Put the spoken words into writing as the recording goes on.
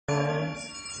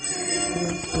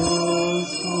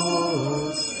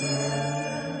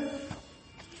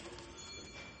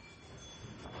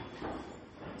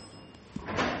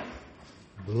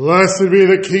Blessed be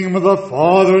the kingdom of the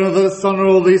Father, and of the Son, and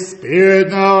of the Holy Spirit,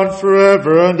 now and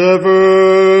forever and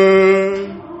ever.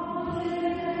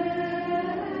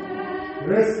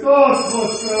 Christos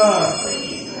vostra!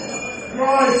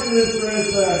 Christ is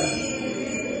risen!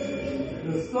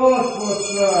 Christos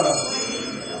vostra!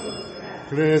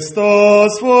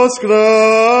 Christos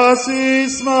vostra!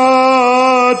 Sis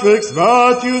matrix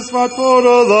Matius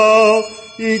matorola,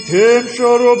 item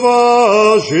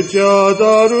shoroba, життя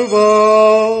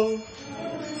дарував.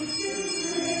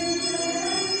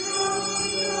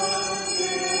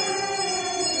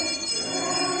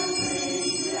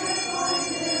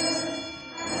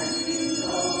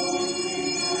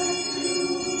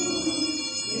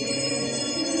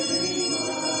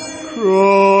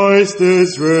 Christ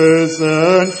is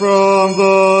risen from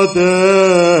the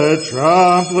dead,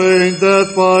 trampling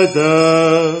death by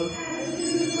death.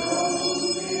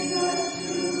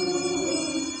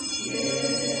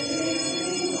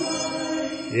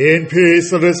 In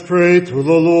peace let us pray to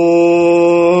the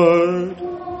Lord.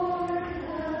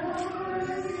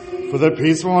 For the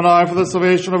peace of one eye, for the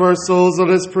salvation of our souls, let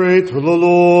us pray to the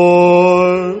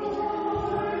Lord.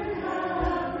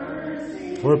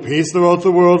 For peace throughout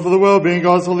the world, for the well-being of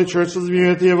God's holy church, and the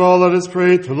unity of all, let us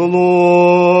pray to the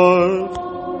Lord.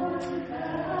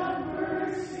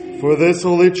 For this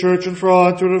holy church and for all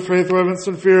unto the faith, reverence,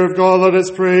 and fear of God, let us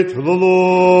pray to the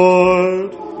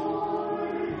Lord.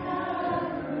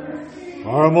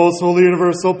 Our most holy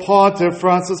universal pontiff,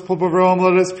 Francis, Pope of Rome,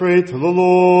 let us pray to the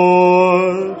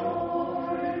Lord.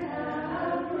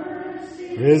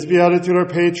 For his beatitude, our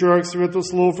patriarchs, for the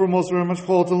slow, for most Roman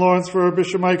Fulton Lawrence, for our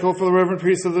Bishop Michael, for the Reverend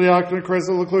Priest of the Diaconate Christ,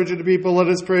 of the clergy, the people, let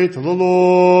us pray to the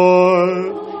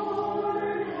Lord.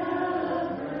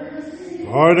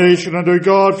 For our nation under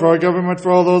God, for our government,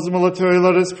 for all those in the military,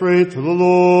 let us pray to the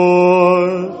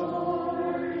Lord.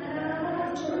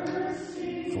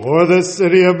 For the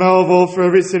city of Melville, for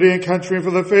every city and country, and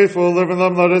for the faithful who live in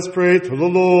them, let us pray to the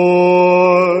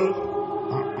Lord.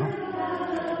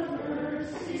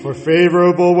 For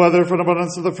favorable weather, for an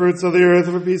abundance of the fruits of the earth,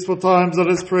 and for peaceful times, let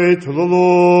us pray to the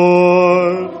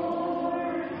Lord.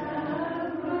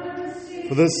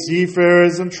 For the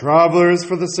seafarers and travelers,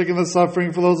 for the sick and the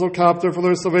suffering, for those who are captive, for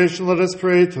their salvation, let us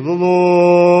pray to the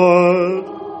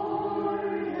Lord.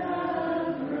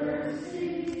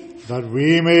 That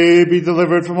we may be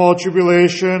delivered from all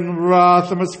tribulation,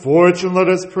 wrath, and misfortune, let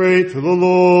us pray to the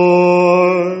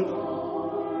Lord.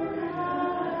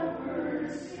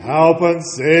 Help and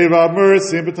save, have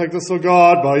mercy, and protect us, O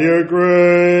God, by your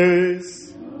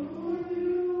grace.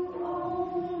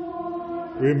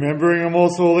 Remembering our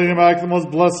most holy and immaculate, most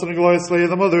blessed and glorious Lady,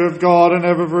 the Mother of God, and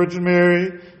ever Virgin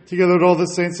Mary, together with all the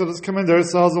saints, let us commend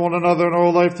ourselves and one another in our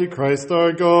whole life to Christ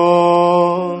our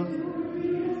God.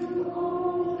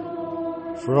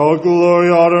 For all glory,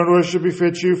 honor, and worship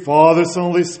befit you, Father, Son,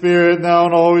 Holy Spirit, now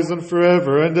and always and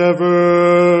forever and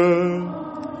ever.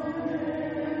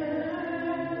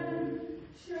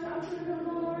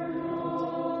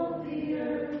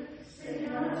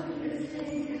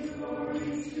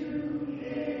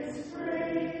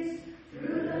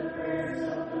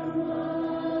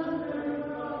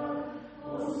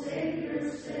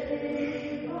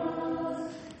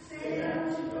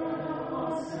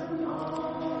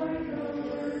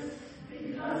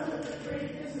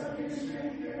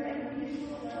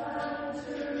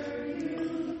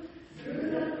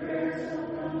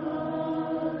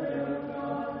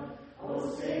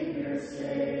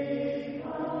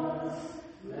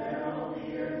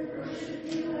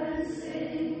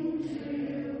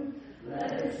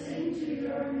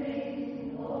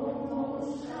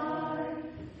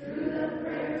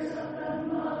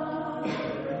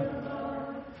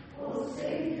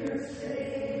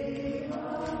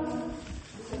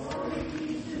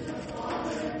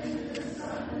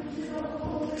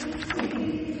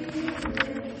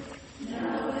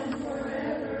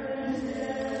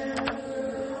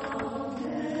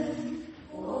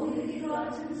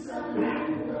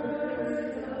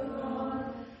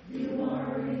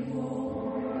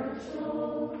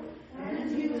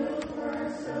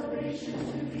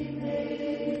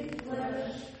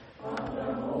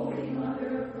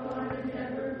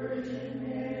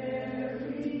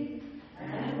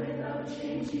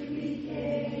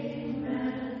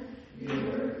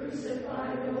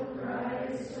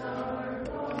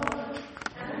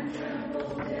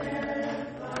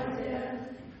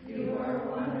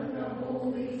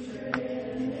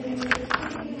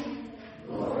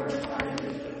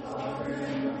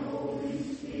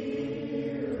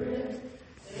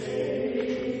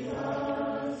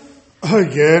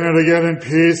 Again and again in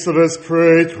peace, let us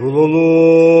pray to the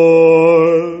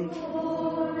Lord.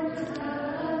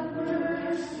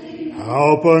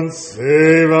 Help and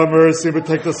save, have mercy,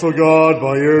 protect us, O God,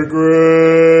 by your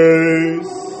grace.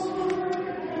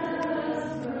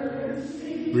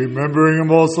 Remembering the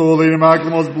most holy and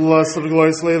immaculate, most blessed and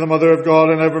glorious Lady, the Mother of God,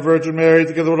 and ever Virgin Mary,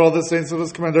 together with all the saints, let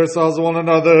us commend ourselves to one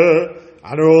another,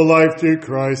 and our whole life to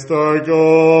Christ our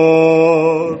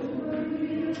God.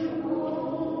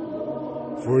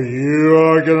 For you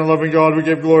are good and loving God, we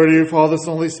give glory to you, Father,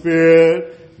 Son, Holy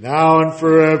Spirit, now and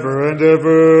forever and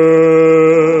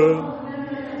ever.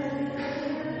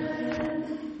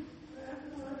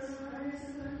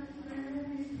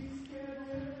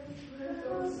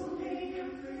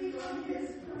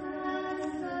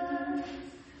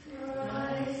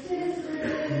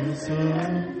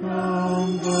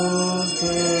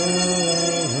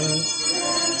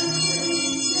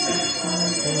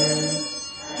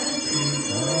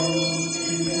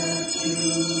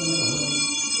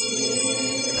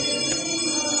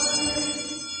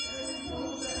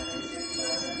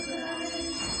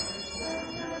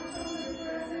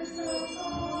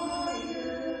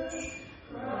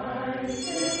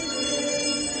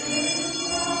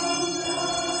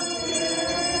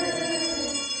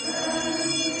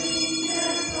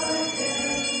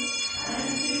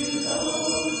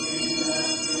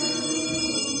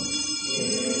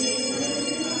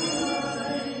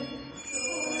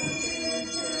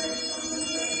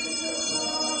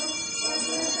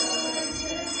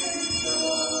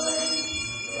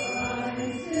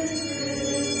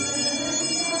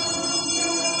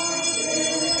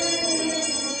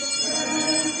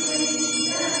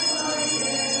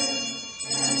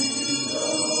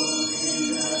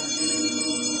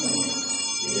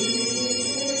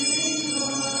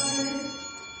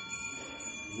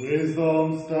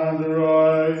 Wisdom, stand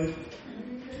aright.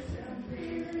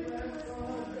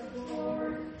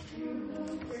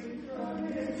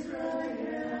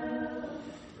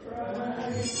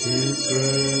 Christ is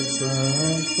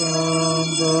risen from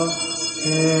the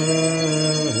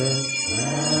dead,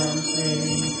 and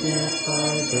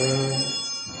sanctified death,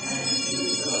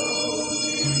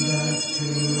 to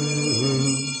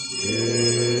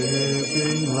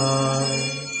giving life.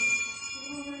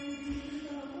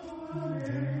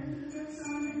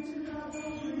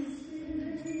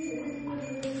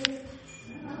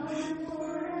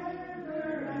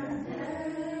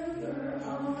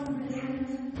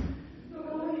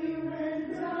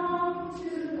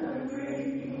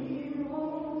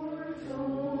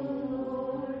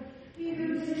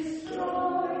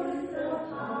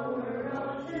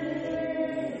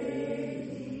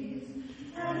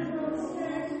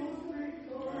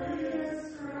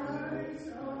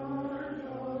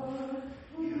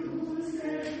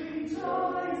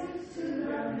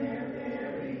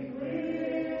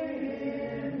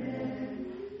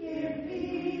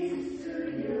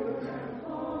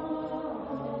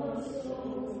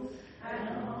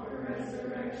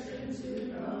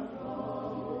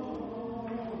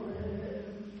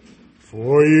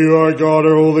 For you are God,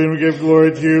 are holy, and we give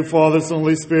glory to you, Father, Son,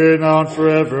 Holy Spirit, now and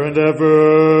forever and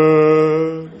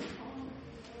ever.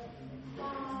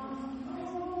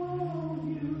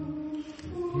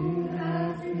 Who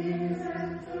have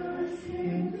entered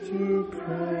into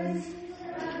Christ.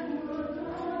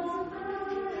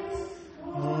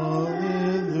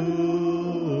 Alleluia.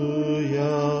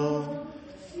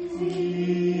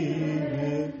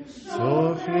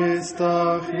 So Christa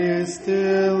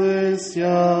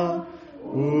Christilesia.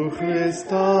 U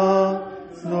Christa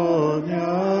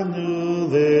Nonia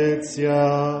Nuletia.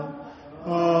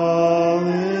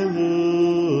 Alleluia.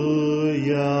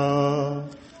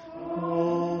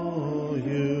 Oh,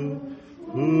 you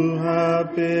who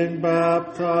have been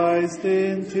baptized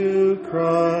into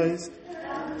Christ,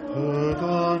 put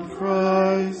on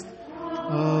Christ.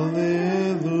 Alleluia.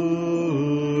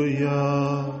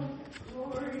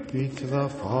 Be to the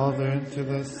Father, and to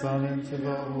the Son, and to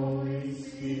the Holy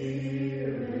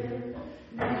Spirit,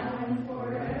 now and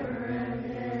forever and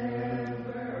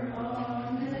ever.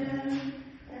 Amen.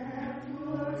 And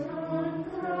put on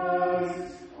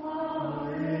Christ.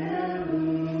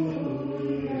 Alleluia.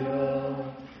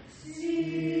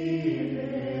 Sive,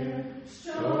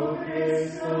 so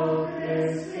Christo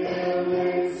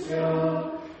Christilesia,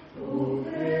 U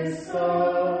Christa,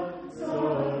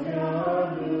 Sonia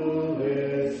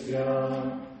Nulesia.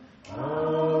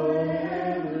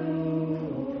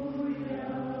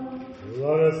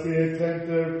 Let us be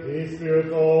attentive. Peace be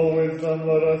with all wisdom.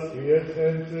 Let us be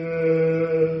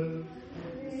attentive.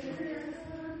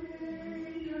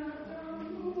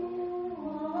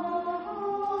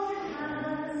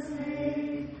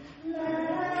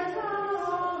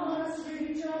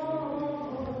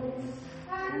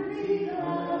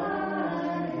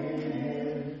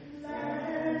 Let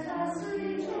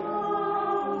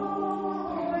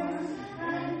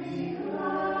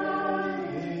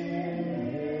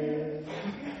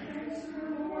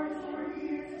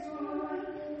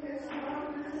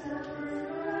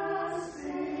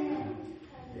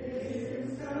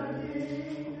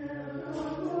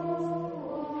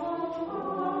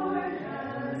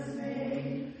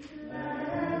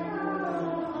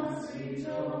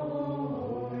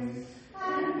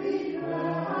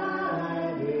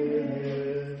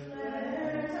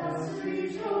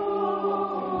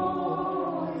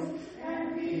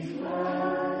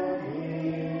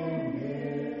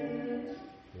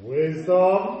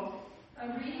wisdom. A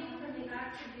reading from the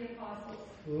Acts of the Apostles.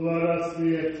 Let us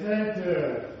be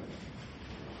attentive.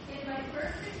 In my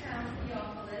first account,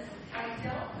 Theophilus, I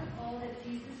dealt with all that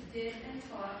Jesus did and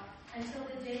taught until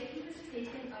the day he was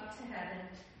taken up to heaven,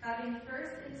 having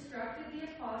first instructed the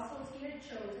apostles he had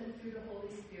chosen through the Holy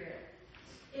Spirit.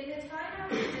 In the time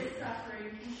after his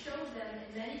suffering, he showed them in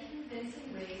many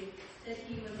convincing ways that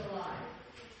he was alive,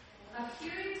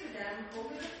 appearing to them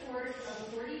over the course of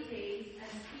 40 days and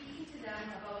speaking to them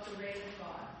about the reign of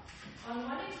God. On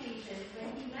one occasion, when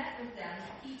he met with them,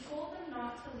 he told them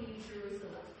not to leave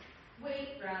Jerusalem.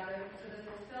 Wait, rather, for the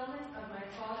fulfillment of my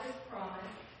Father's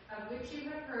promise, of which you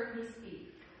have heard me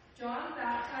speak. John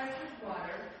baptized with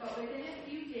water, but within a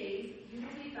few days you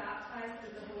will be baptized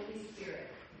with the Holy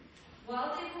Spirit.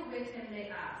 While they were with him, they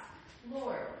asked,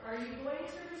 Lord, are you going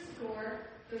to restore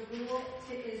the rule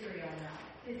to Israel now?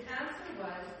 His answer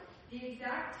was, the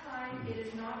exact time it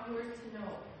is not yours to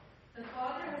know. The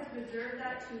Father has reserved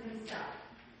that to himself.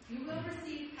 You will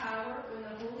receive power when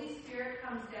the Holy Spirit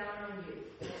comes down on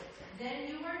you. Then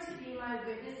you are to be my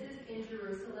witnesses in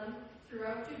Jerusalem,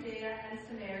 throughout Judea and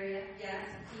Samaria, yes,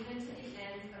 even to the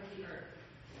ends of the earth.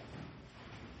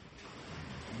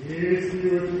 Peace be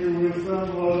with you, wisdom,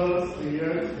 let us be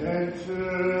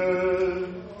attentive.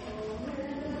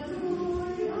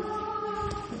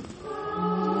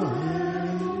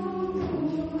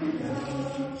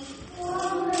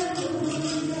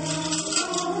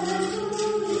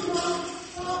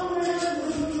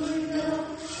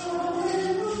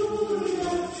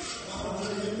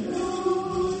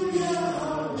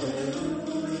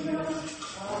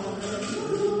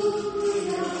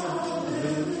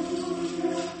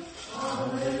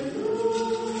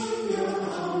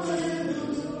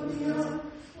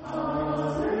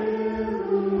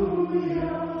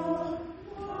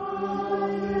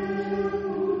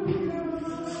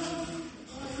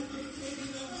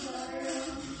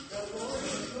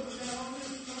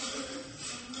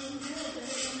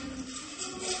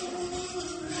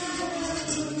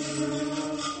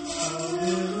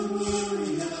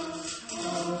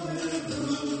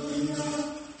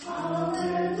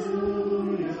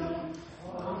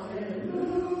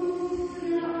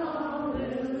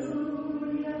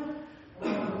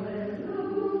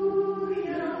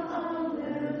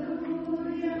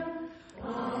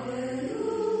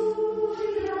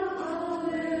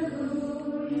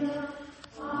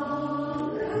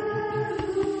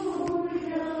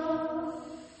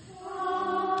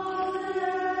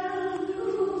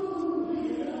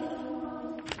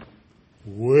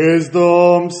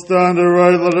 Wisdom, stand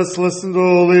aright, let us listen to the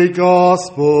Holy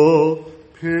Gospel.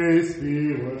 Peace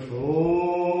be with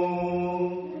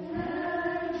all.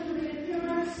 And with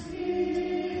your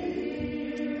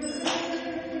spirit.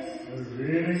 A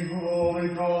reading from the Holy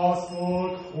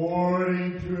Gospel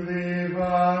according to the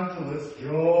Evangelist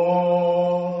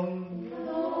John.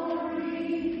 Glory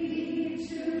be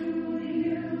to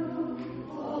you,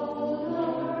 O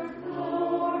Lord,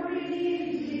 glory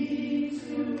be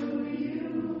to you.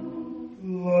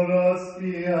 Let us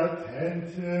be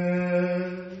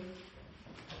attentive.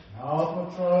 На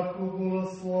початку було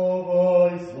Слово,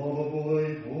 і Слово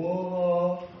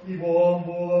було, і Богом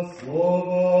було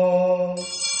Слово.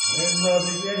 In the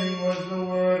beginning was the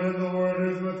Word, and the Word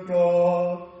is with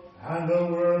God, and the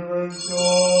Word was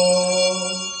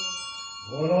God.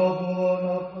 Воно було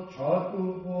на початку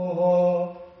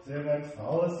Бога, земля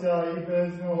сталася, і без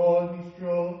нього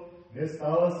ніщо не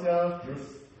сталося, що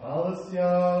сталося.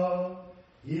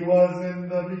 He was in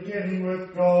the beginning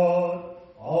with God.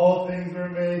 All things were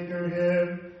made through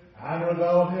him, and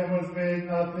without him was made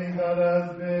nothing that has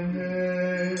been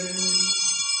made.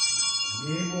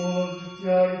 Ні було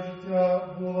життя, і життя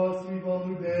було світло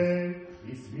людей,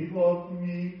 і світло в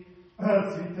тьмі,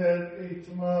 світить і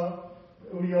тьма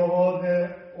у його не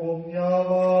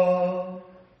обняла.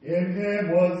 In him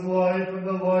was life, and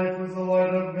the life was the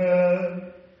light of men.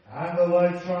 And the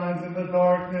light shines in the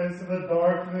darkness, and the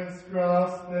darkness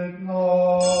grasped it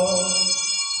not.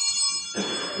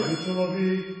 І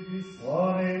чоловік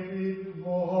післаний від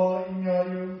Бога ім'я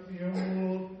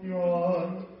йому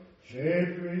Йоанн, ще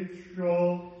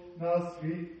прийшов на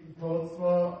світло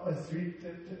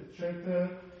світити,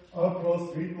 а про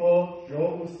світло,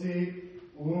 що усі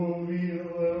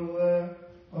увірили,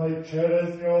 а й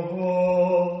через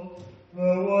нього.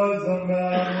 There was a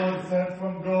man sent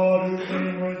from God whose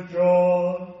name was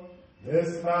John.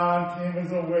 This man came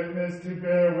as a witness to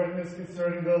bear witness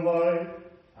concerning the light,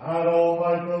 and all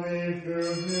might believe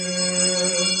through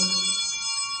him.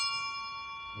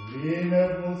 Він не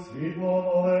був світлом,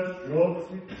 але щоб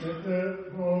світити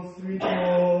про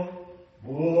світло,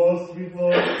 було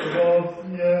світло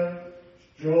зовсім,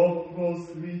 щоб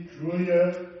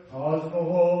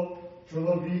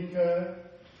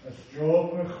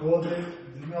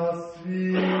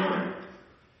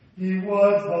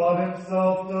was not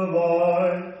himself the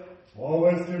light, but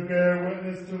was to bear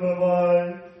witness to the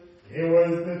light. It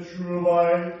was the true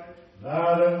light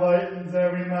that enlightens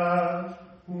every man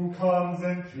who comes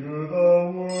into the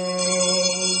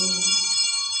world.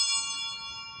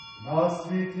 Na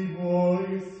sviti Boj,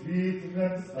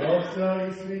 svitnem stavся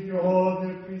и світ його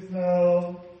не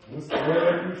признав,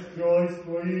 Господи, що й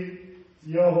свої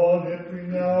його не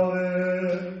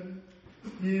прийняли.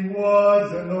 He was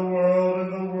in the world,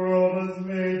 and the world was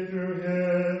made through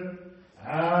him,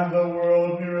 and the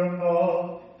world knew him not.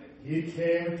 He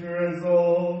came to his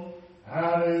own,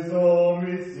 and his own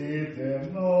received him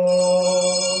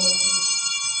not.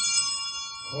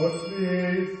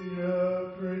 Отвіться,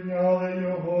 прийняли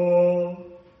його,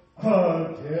 а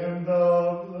тим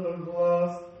дав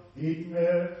глас,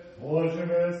 дітьми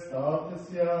Божими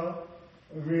статися,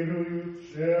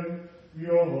 віруючим в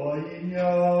його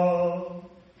ім'я.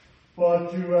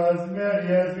 But to as many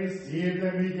as received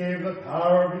him, he gave the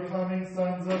power of becoming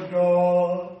sons of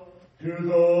God, to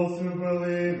those who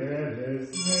believe in his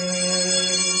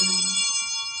name.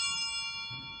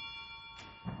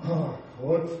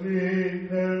 Котрі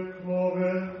не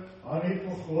крови, ані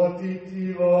похоті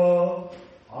тіла,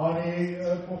 ані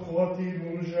похоті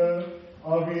мужа,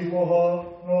 а від Бога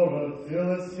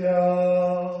народилися.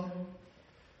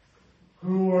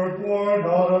 Who were born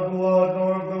not of blood,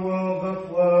 nor of the will of the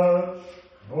flesh,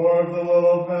 nor of the will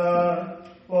of man,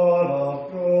 but of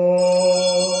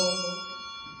God.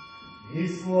 І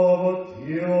слово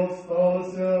тіло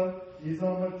сталося, і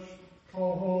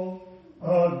замечкого,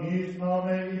 а між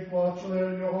нами і бачили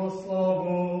в нього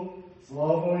славу,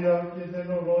 славу як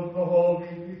єдинородного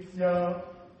від Отця,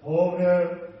 повне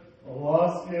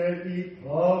ласки і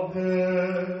правди.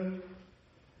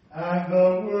 And the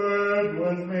Word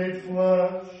was made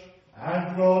flesh, and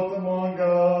dwelt among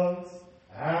us,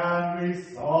 and we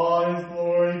saw his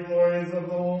glory, glories of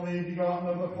the only begotten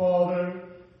of the Father,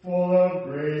 full of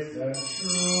grace and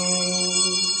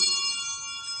truth.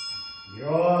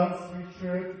 Йоанн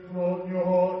свідчить про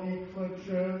нього і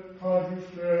кличе,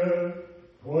 кажучи,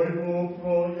 той був,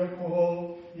 про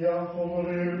якого я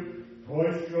говорив,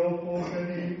 той, що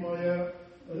повинен має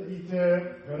іти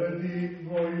переді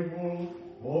мною був,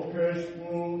 поки ж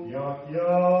був, як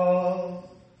я.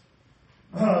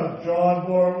 John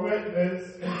bore witness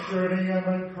concerning him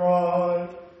and cried,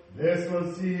 This was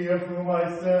he of whom I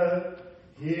said,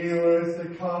 He who is to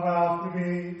come after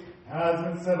me has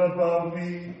been set above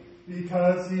me,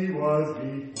 because he was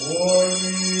before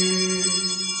me.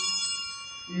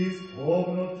 Із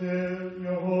повноти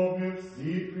його ми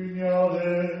всі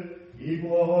прийняли, і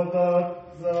благодать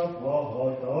за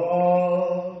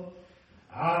благодать.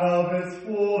 And of his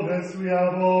fullness we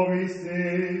have all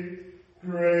received,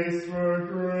 grace for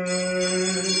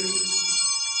grace.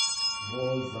 Бо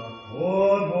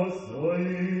законом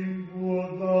своїм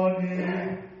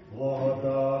подані,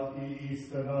 благодать і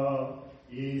істина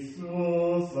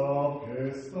Ісусом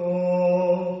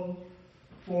Христом.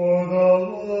 For the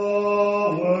law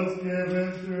was given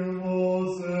through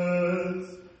Moses,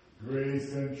 grace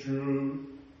and truth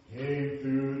came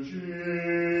through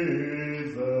Jesus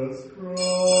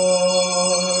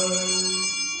Christ.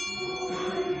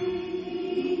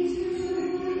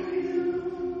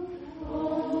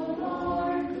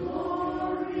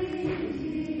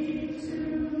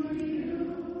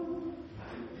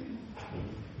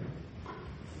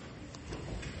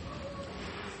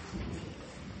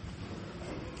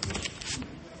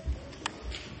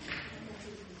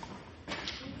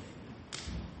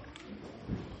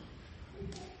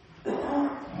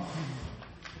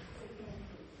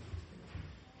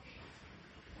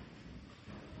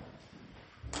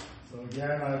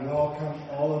 Again, I welcome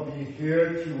all of you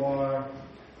here to our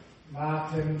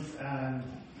Matins and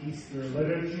Easter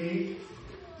liturgy.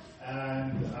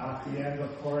 And at the end,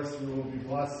 of course, we will be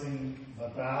blessing the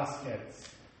baskets.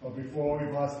 But before we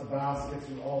bless the baskets,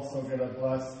 we're also going to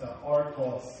bless the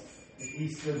orkos, the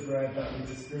Easter bread that we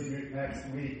distribute next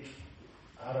week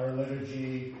at our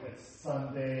liturgy. It's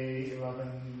Sunday,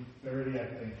 11:30, I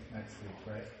think, next week,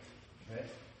 right? Okay.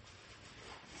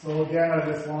 So again, I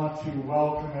just want to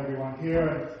welcome everyone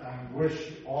here and wish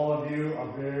all of you a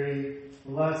very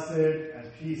blessed and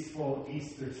peaceful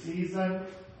Easter season.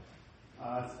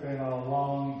 It's been a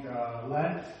long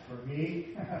Lent for me.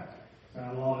 Been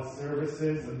a lot of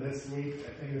services, and this week,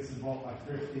 I think this is about my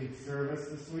 15th service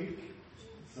this week.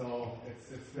 So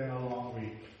it's been a long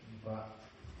week, but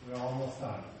we're almost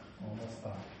done. Almost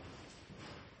done.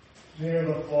 Name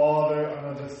of the Father, and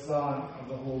of the Son, and of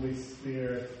the Holy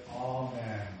Spirit.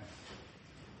 Amen.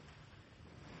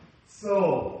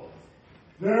 So,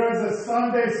 there was a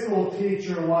Sunday school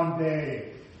teacher one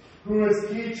day who was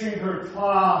teaching her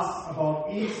class about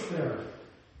Easter.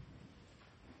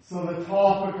 So the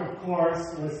topic, of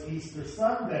course, was Easter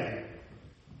Sunday.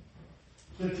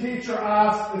 The teacher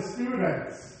asked the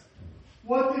students,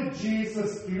 "What did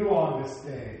Jesus do on this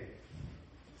day?"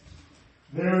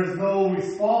 There is no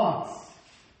response,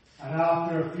 and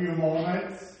after a few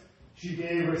moments, she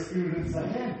gave her students a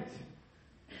hint.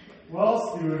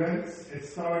 "Well, students, it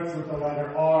starts with the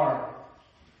letter R."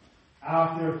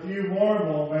 After a few more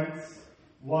moments,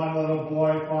 one little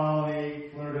boy finally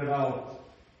blurted out,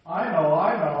 I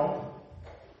know.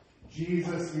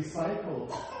 Jesus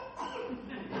recycled."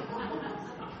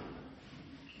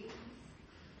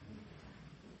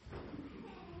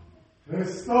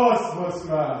 Christos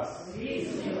voskras.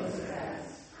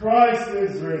 Christ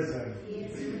is risen.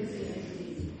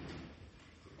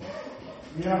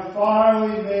 We have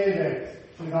finally made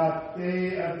it to that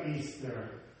day of Easter,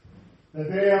 the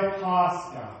day of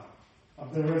Pascha,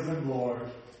 of the risen Lord.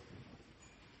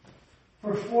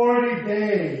 For 40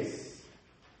 days,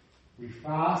 we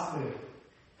fasted,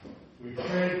 we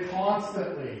prayed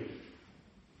constantly,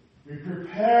 we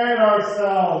prepared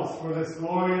ourselves for this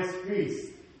glorious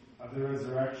feast of the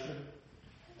resurrection.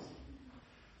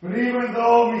 But even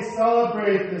though we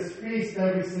celebrate this feast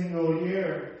every single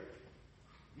year,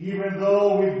 even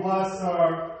though we bless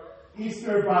our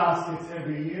Easter baskets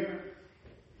every year,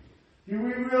 do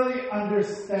we really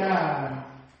understand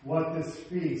what this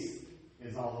feast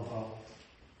is all about?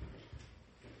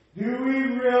 Do we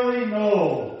really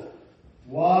know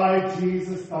why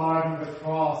Jesus died on the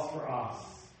cross for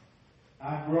us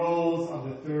and rose on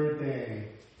the third day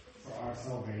for our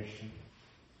salvation?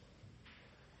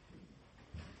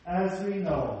 As we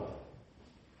know,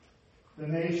 the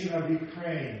nation of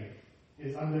Ukraine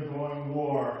is undergoing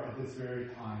war at this very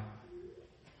time.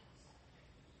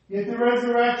 Yet the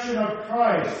resurrection of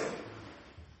Christ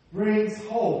brings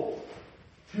hope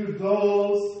to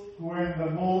those who are in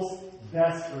the most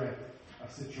desperate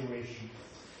of situations,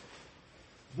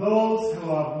 those who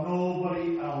have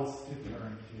nobody else to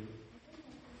turn to.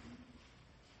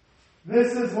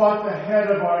 This is what the head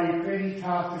of our Ukrainian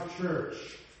Catholic Church,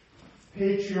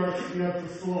 Patriarch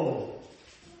Sviatoslav,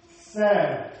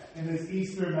 said in his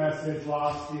Easter message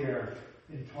last year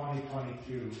in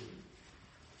 2022.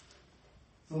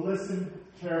 So listen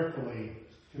carefully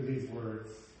to these words.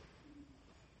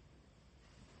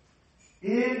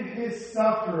 In his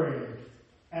suffering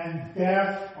and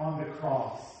death on the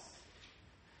cross,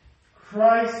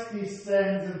 Christ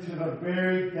descends into the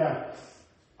very depths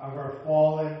of our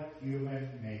fallen human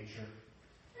nature.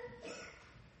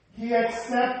 He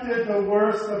accepted the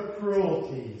worst of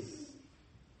cruelties,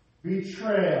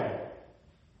 betrayal,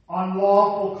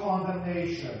 unlawful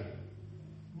condemnation,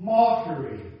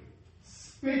 mockery,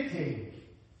 spitting,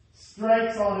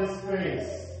 stripes on his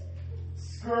face,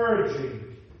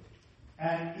 scourging,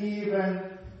 and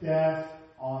even death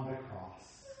on the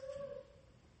cross.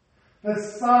 The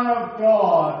Son of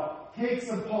God takes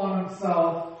upon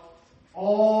himself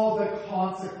all the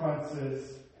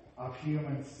consequences of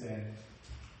human sin.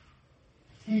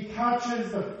 He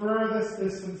touches the furthest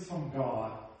distance from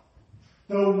God,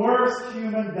 the worst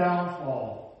human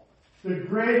downfall, the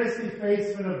greatest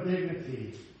defacement of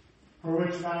dignity for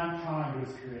which mankind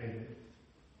was created.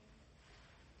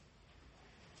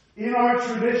 In our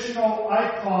traditional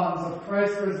icons of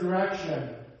Christ's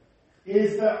resurrection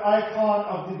is the icon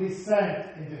of the descent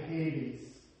into Hades.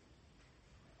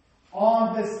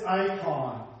 On this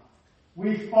icon,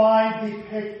 we find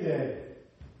depicted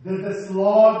the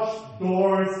dislodged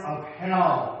doors of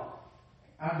hell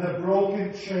and the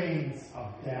broken chains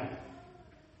of death.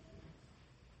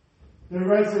 The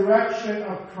resurrection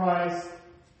of Christ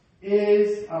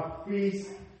is a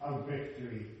feast of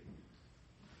victory.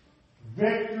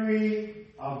 Victory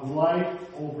of life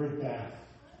over death,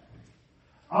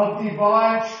 of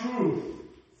divine truth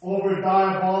over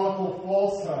diabolical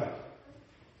falsehood,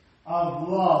 of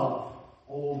love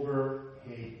over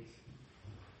hate.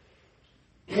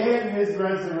 In his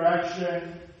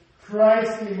resurrection,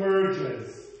 Christ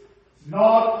emerges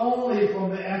not only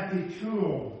from the empty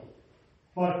tomb,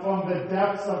 but from the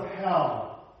depths of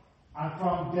hell and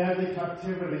from deadly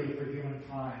captivity for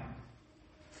humankind.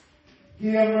 He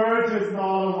emerges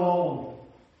not alone,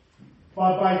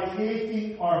 but by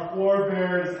taking our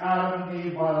forebears Adam and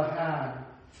Eve by the hand,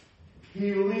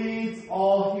 he leads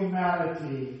all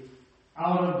humanity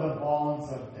out of the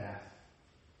bonds of death.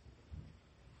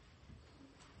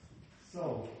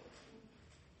 So,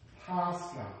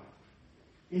 Pascha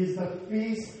is the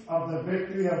feast of the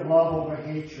victory of love over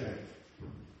hatred,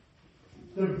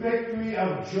 the victory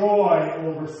of joy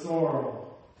over sorrow,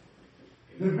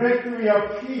 the victory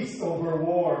of peace over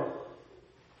war,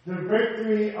 the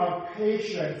victory of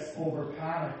patience over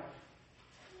panic,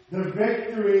 the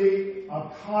victory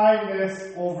of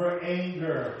kindness over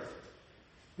anger,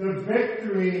 the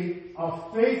victory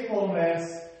of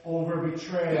faithfulness over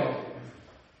betrayal,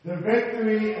 the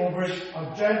victory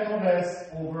of gentleness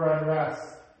over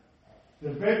unrest,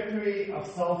 the victory of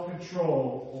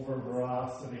self-control over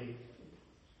veracity.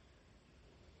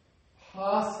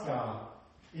 Pascha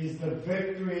is the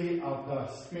victory of the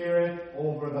Spirit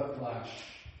over the flesh,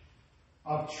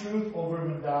 of truth over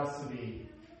mendacity,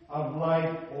 of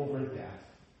life over death.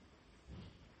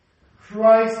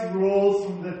 Christ rose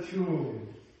from the tomb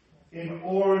in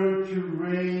order to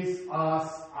raise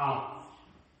us up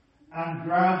and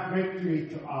grant victory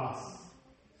to us,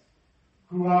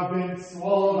 who have been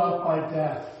swallowed up by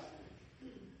death,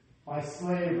 by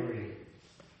slavery,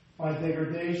 by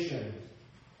degradation,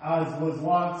 as was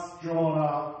once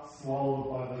Jonah swallowed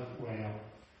by the whale.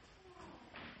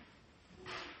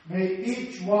 May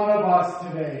each one of us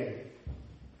today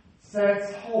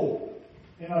sense hope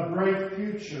in a bright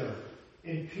future,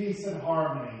 in peace and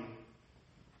harmony.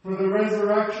 For the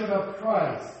resurrection of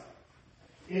Christ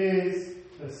is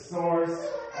the source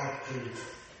of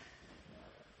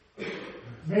peace.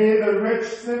 May the rich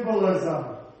symbolism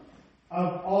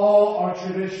of all our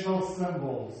traditional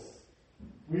symbols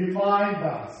remind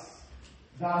us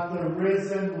that the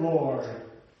risen Lord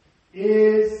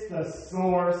is the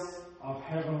source of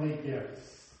heavenly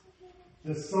gifts,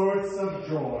 the source of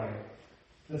joy,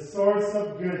 the source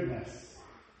of goodness,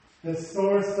 the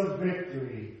source of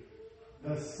victory,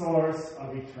 the source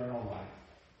of eternal life.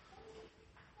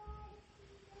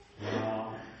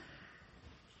 Wow.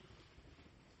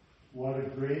 What a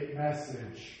great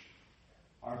message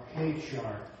our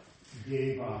patriarch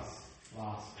gave us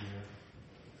last year.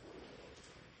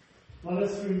 Let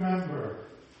us remember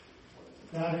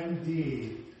that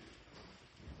indeed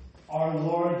our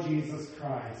Lord Jesus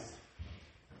Christ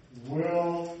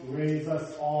will raise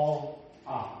us all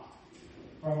up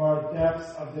from our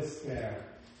depths of despair,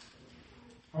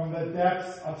 from the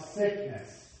depths of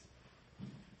sickness,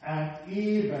 and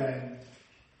even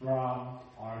from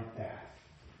our death.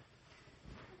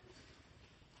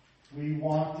 We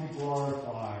want to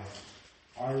glorify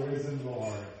our risen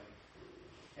Lord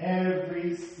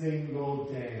every single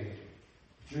day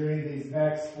during these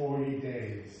next 40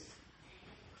 days,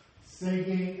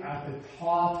 singing at the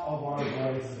top of our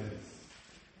voices,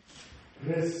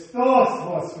 Christos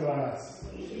voskeras,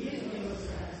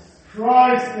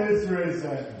 Christ is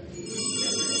risen.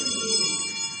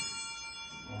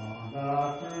 On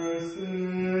that first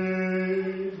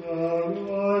day, the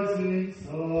rising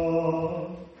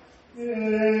sun,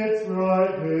 its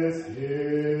brightness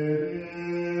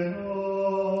hidden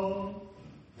on,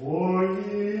 for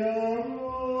he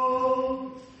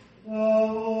arose, the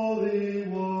Holy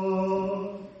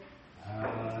One,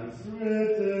 as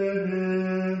written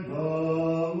in the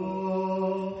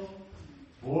law.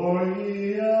 For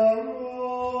he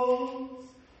arose,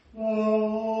 the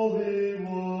Holy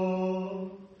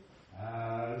One,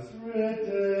 as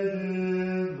written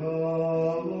in the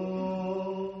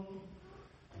law.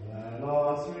 Let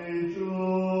us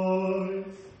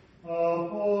rejoice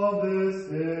upon this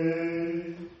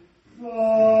day, the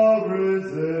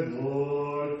risen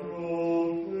Lord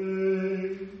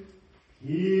proclaim.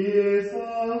 He is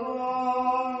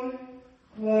alive,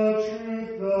 the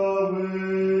truth, the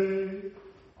way.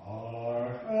 Our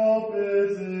help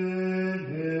is in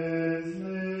his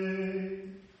name.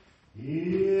 He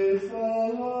is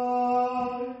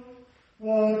alive,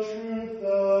 the truth,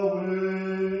 the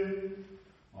way.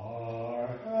 Our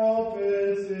help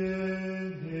is in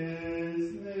his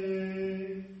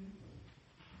name.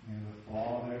 In the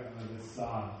Father, and of the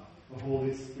Son, the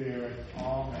Holy Spirit.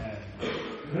 Amen.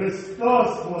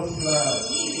 Christos was blessed.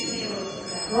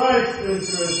 Christ is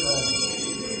risen.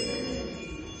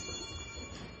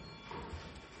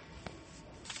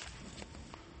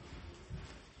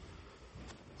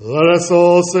 Let us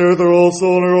all say with our whole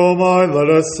soul and our whole mind, let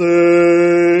us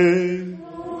say.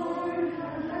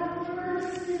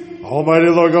 Almighty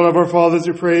Lord God of our fathers,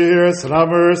 we pray, hear us and have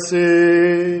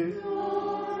mercy.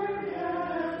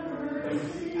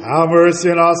 Have mercy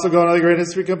on us, O God, of the greatness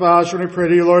of your compassion. We pray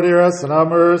to you, Lord, hear us and have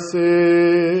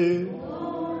mercy.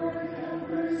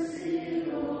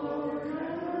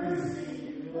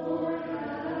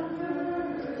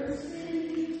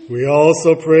 We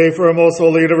also pray for our most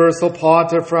holy universal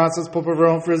Pontiff Francis, Pope of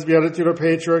Rome, for his beatitude, our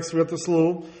patriarchs, with the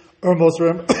Slough, our most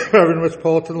Reverend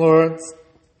Metropolitan Lawrence,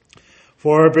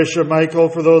 for our Bishop Michael,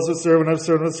 for those who serve and have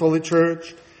served in this holy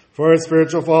church, for our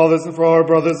spiritual fathers, and for all our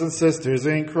brothers and sisters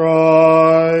in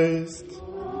Christ.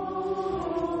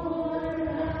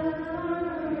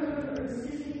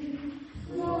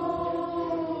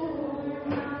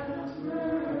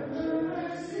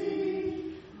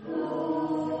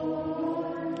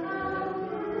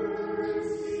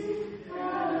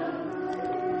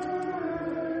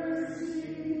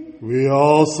 We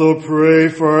also pray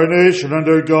for our nation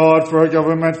under God, for our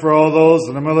government, for all those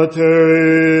in the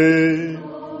military.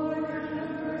 Lord,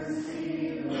 have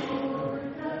mercy. Lord,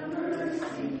 have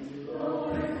mercy.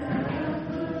 Lord, have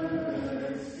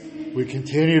mercy. We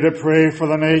continue to pray for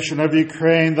the nation of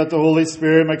Ukraine, that the Holy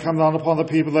Spirit may come down upon the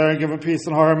people there and give them peace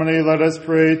and harmony. Let us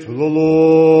pray to the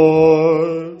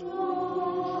Lord.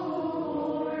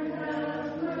 Lord,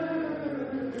 have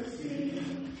mercy.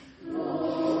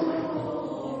 Lord,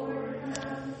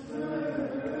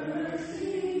 have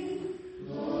mercy.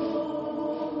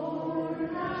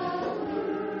 Lord, have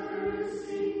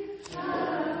mercy.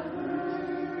 Have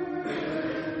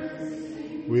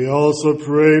mercy. We also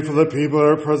pray for the people that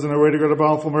are present and waiting for the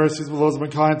bountiful mercies of those who have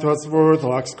been kind to us, for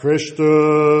Orthodox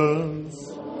Christians.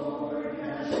 Lord,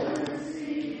 have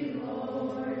mercy.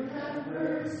 Lord, have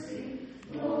mercy.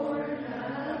 Lord,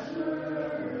 have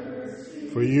mercy.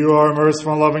 For you are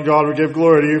merciful and loving God, we give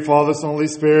glory to you, Father, Son, Holy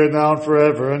Spirit, now and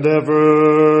forever and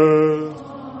ever.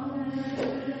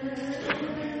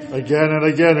 Again and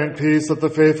again in peace let the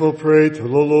faithful pray to the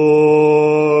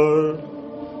Lord.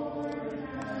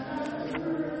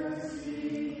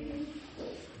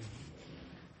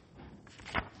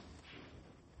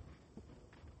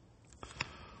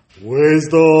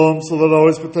 Wisdom, so that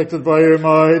always protected by your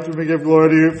might, we may give glory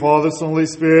to you, Father, Son, Holy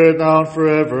Spirit, now and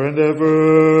forever and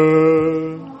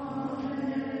ever.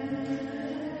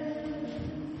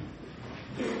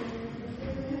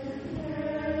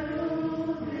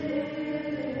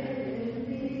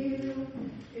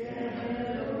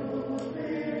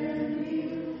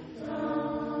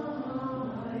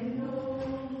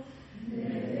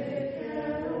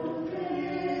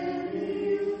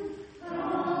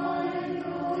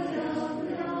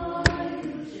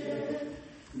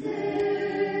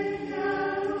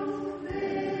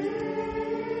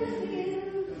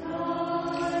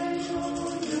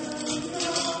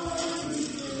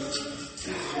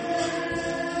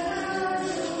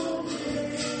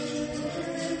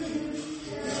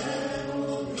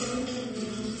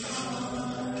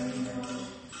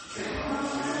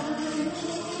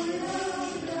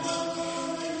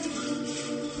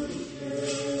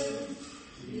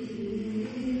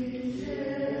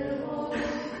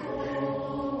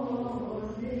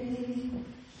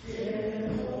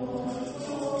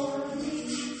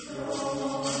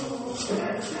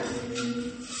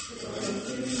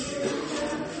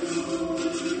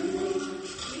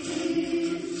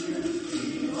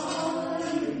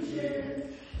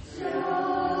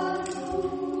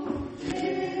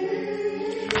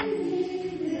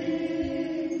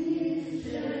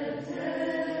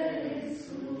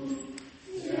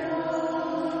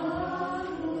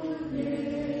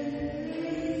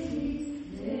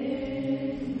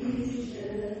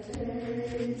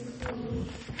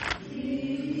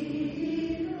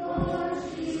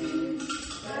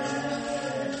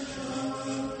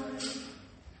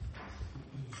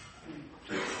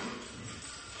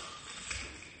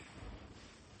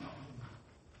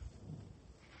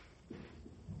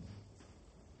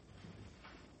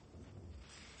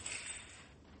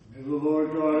 May the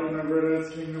Lord God remember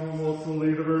his kingdom and most holy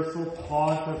universal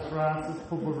Pontiff Francis,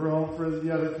 Pope of Rome, for his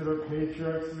beatitude of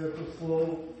patriarchs and the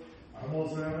epistle, our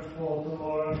most reverend Paul to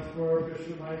Lawrence, for our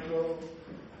Bishop Michael,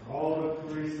 for all the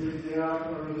priests, diaconate,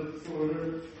 and religious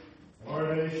orders, for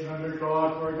our nation under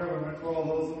God, for our government, for all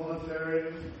those in the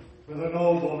military, for the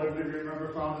noble and every degree member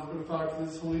found in the fact of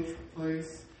this holy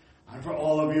place, and for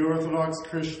all of you Orthodox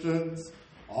Christians,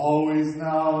 always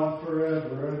now and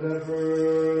forever and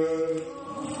ever.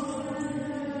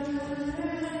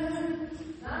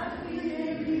 That we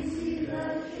may receive the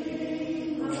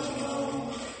kingdom,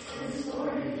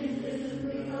 restored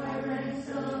invisibly by ranks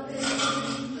of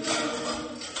angels.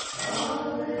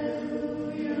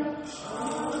 Alleluia,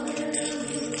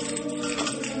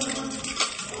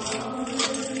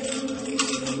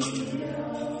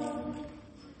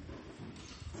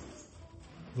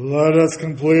 Let us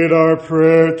complete our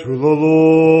prayer to the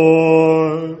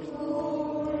Lord.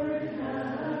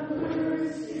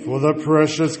 For the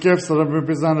precious gifts that have been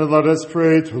presented, let us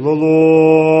pray to the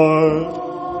Lord.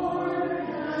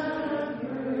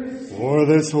 For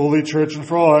this holy church and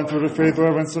for all, and through the faith,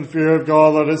 reverence, and fear of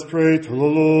God, let us pray to the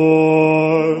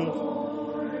Lord.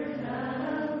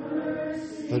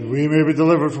 That we may be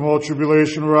delivered from all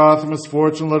tribulation, wrath, and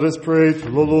misfortune, let us pray to the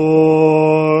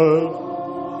Lord.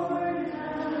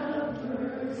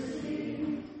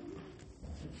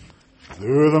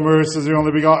 Through the mercies of the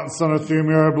only begotten Son, with whom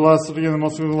you are blessed, and the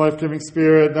most holy life-giving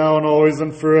Spirit, now and always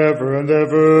and forever and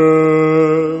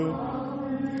ever.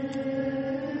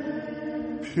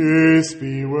 Amen. Peace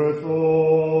be with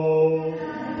all.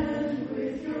 and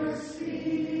with your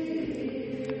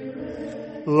spirit.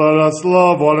 Let us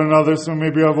love one another so we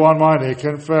may be of one mind and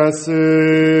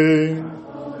confessing.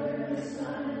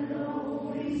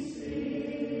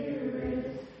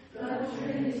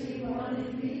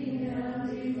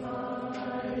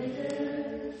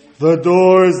 The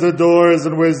doors,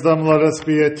 in wisdom, let us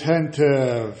be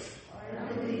attentive.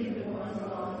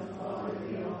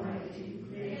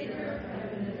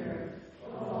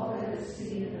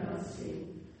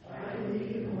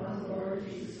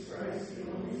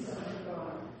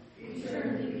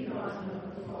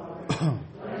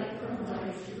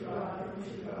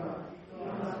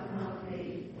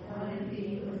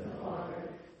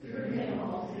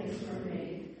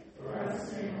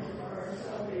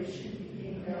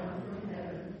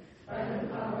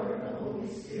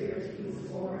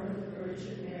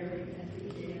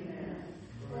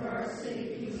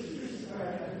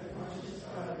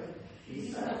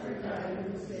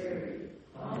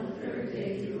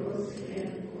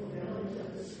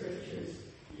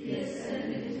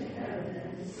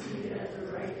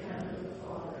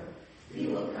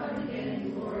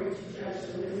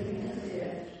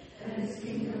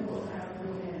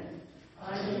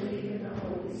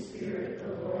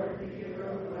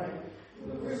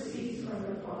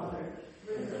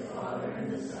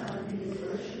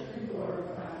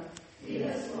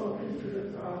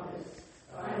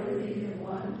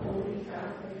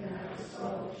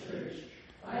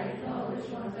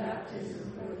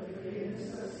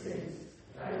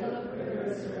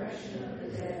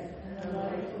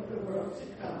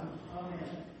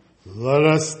 Let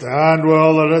us stand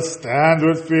well, let us stand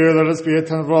with fear, let us be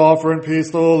attentive to offer in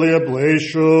peace the holy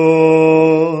oblation.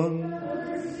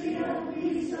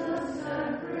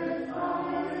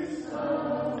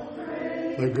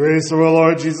 The grace of our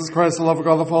Lord Jesus Christ, the love of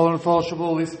God the Father, and the fellowship of the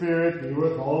Holy Spirit be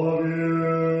with all of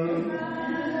you.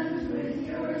 And with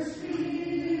your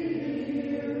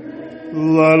spirit.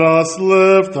 Let us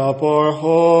lift up our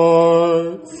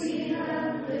hearts.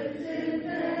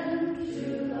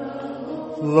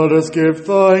 Let us give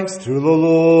thanks to the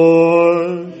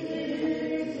Lord.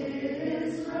 It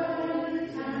is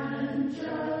right and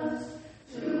just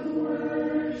to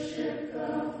worship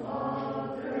the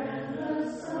Father and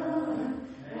the Son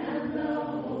and the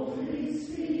Holy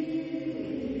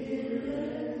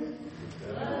Spirit,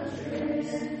 the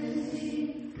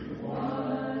Trinity,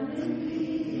 one in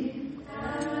being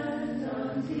and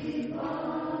undivided.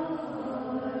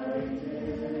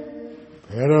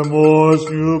 Переможь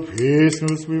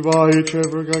песню співаючи,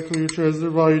 прокликаючи,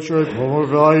 здиваючи,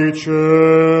 помовляючи.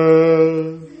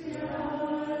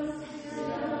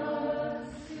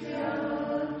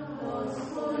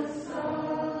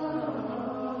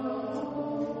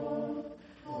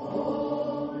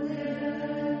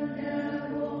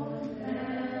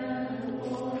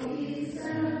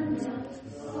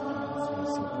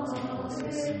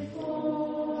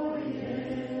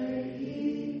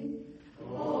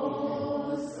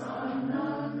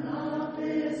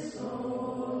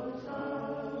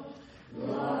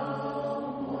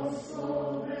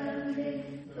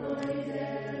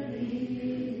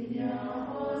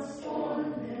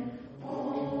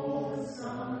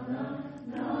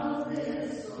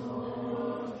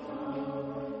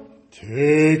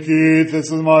 Take, eat,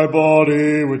 this is my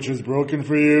body, which is broken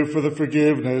for you for the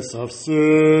forgiveness of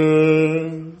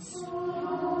sins.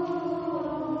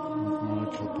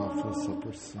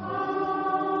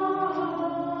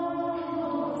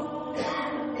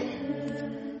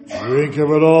 Drink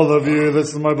of it, all of you.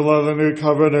 This is my blood of the new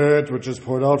covenant, which is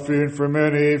poured out for you and for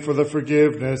many for the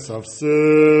forgiveness of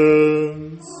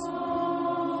sins.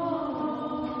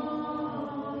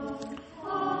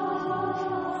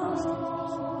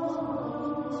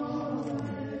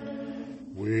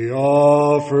 We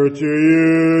offer to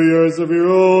you yours of your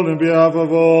own in behalf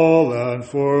of all and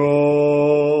for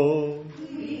all.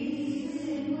 We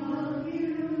sing of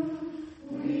you,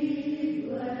 we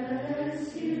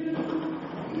bless you,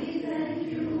 we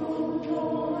thank you, O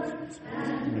Lord,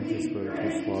 and Make this spirit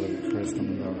Christ, Father of Christ,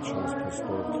 and the Church, Christ,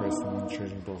 Lord of Christ, and the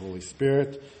changing of the Holy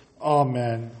Spirit.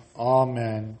 Amen,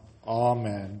 amen,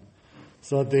 amen.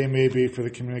 So that they may be for the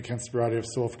community against sobriety of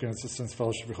soul, forgiveness of sins,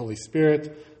 fellowship of the Holy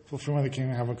Spirit, fulfillment of the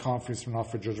kingdom, heaven, confidence, from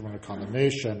not for judgment or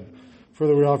condemnation.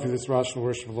 Further, we offer this rational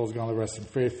worship of those gone the rest in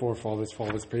faith, forefathers,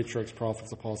 fathers, patriarchs,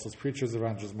 prophets, apostles, preachers,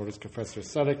 evangelists, martyrs, confessors,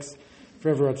 ascetics, for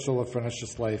every soul that finished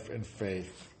this life in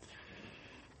faith.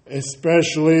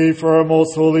 Especially for our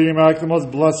most holy, immaculate,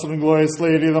 most blessed and glorious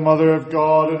Lady, the Mother of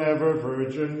God and ever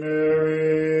Virgin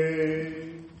Mary.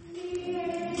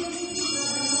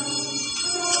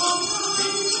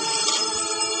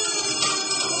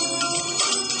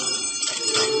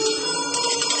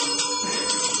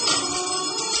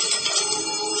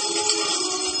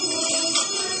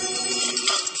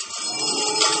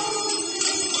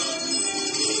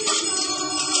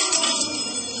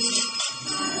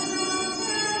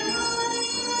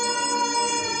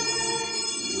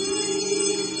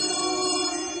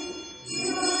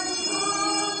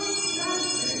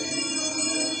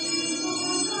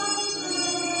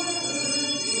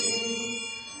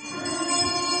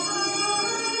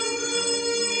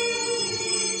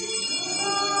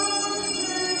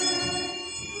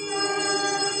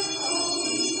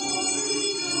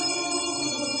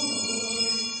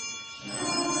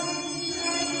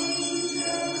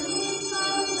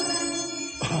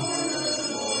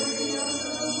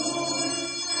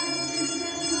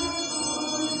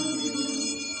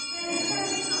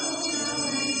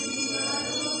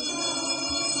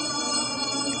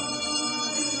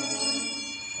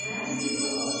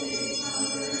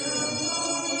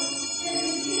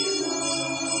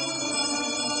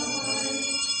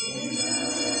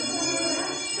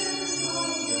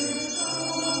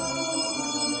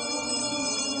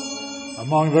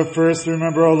 Among the first,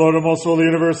 remember our Lord and most holy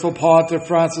universal Pontiff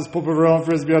Francis, Pope of Rome,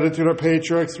 for his beatitude, our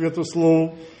Patriarch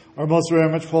Sviatoslav, our most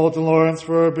reverend Metropolitan Lawrence,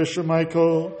 for our Bishop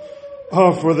Michael,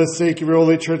 for the sake of your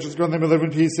holy churches, grant them to live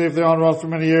in peace, save their honor for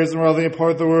many years, and rather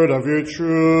impart the word of your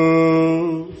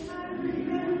truth.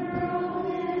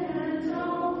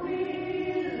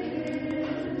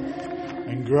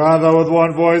 And grant that with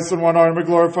one voice and one heart we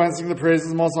glorify and sing the praises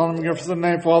of the most honorable and magnificent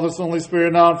name, Father, Son, Holy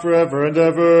Spirit, now and forever and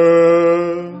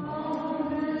ever.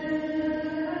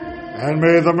 And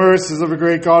may the mercies of a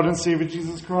great God and Savior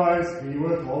Jesus Christ be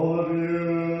with all of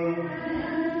you.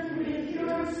 And with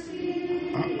your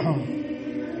spirit.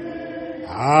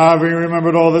 Having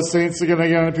remembered all the saints again and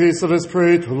again in peace, let us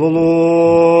pray to the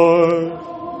Lord.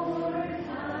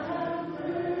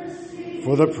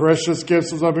 For the precious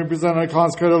gifts which have been presented and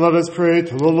consecrated, let us pray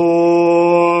to the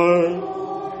Lord.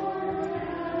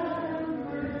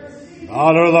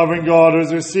 God, our loving God,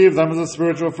 has received them as a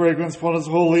spiritual fragrance upon his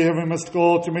holy, heavenly,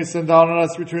 mystical, to may send down on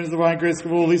us returns the divine grace of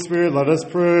the Holy Spirit. Let us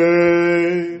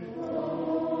pray.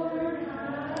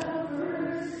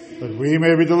 That we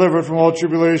may be delivered from all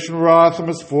tribulation, wrath, and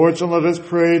misfortune, let us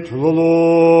pray to the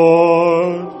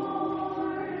Lord.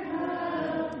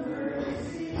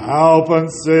 Help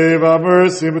and save, have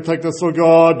mercy, and protect us, O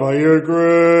God, by your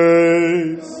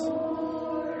grace.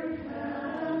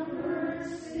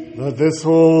 That this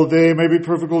whole day may be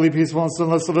perfectly peaceful and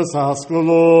sinless, let us ask the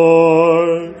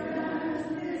Lord.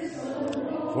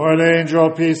 For an angel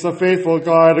of peace, a faithful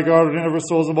guide, a guardian of our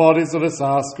souls and bodies, let us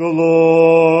ask the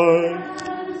Lord.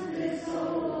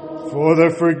 For the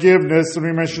forgiveness and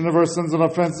remission of our sins and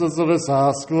offenses, let us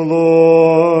ask the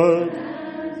Lord.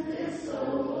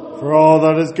 For all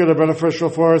that is good and beneficial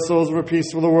for our souls and for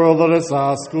peace for the world, let us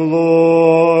ask the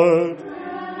Lord.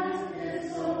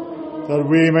 That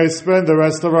we may spend the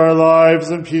rest of our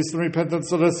lives in peace and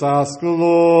repentance, let us ask the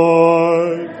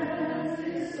Lord.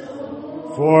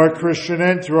 For a Christian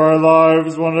end to our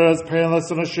lives, one that is painless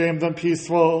and ashamed and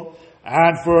peaceful,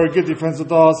 and for a good defense of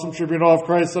the awesome tribunal of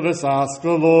Christ, let us ask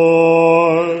the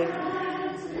Lord.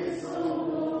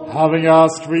 Having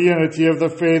asked for unity of the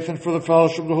faith and for the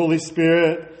fellowship of the Holy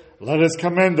Spirit, let us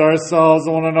commend ourselves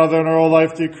and one another in our whole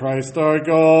life to Christ our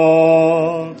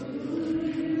God.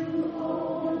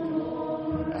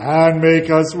 And make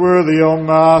us worthy, O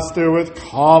Master, with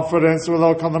confidence,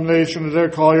 without condemnation, to dare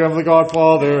call you of the God,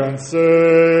 Father, and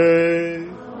say,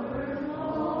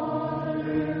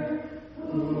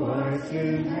 who art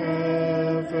in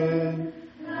heaven,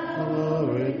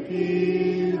 hallowed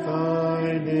be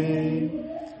thy name.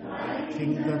 Thy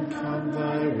kingdom come,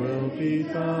 thy will be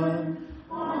done,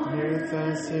 on earth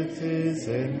as it is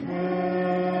in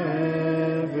heaven.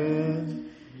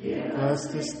 Give us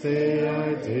this day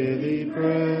our daily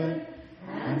bread,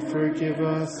 and forgive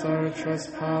us our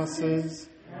trespasses,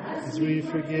 as we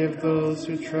forgive those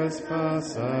who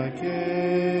trespass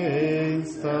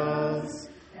against us.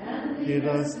 And lead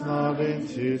us not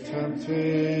into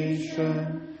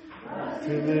temptation, but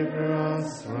deliver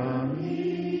us from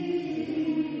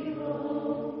evil.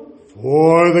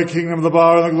 For the kingdom, the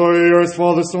power, and the glory are yours,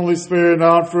 Father, Son, Holy Spirit,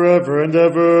 now and forever and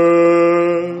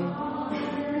ever.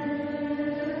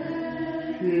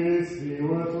 Peace be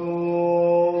with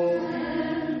all.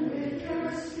 And with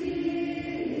your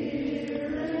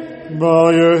spirit. Bow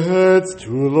your heads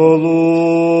to the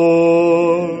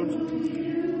Lord.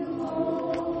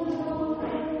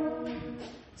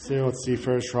 Say what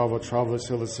seafarers travel, travelers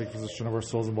heal the sick, physician of our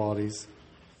souls and bodies.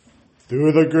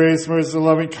 Through the grace, mercy, and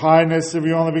loving kindness of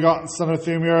your only begotten Son, with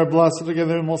whom you are blessed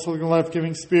together in most holy and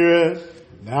life-giving Spirit,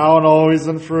 now and always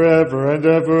and forever and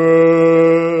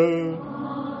ever.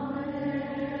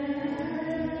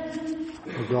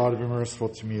 O God, be merciful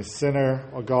to me, a sinner.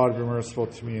 O God, be merciful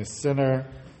to me, a sinner.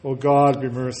 O God, be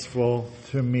merciful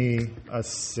to me, a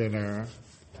sinner.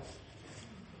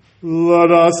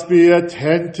 Let us be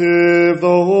attentive, the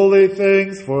holy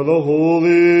things for the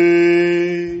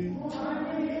holy.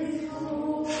 One is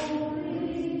holy,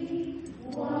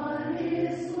 one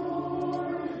is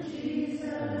Lord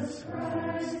Jesus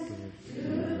Christ, to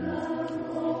the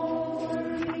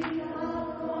glory of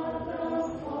God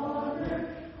the Father.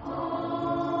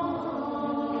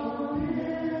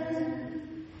 Amen.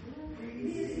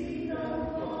 Receive the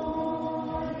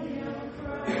body of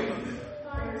Christ,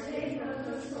 partake of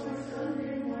the source of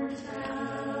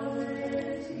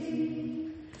immortality.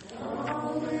 So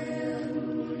will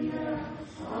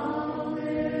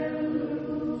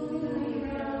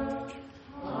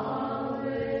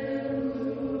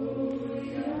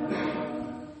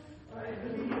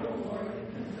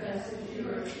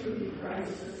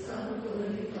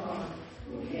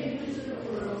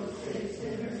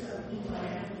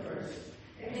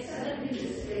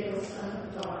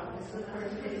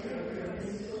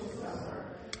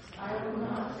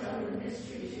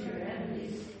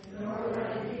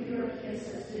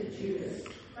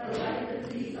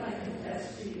these I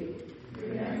confess to you.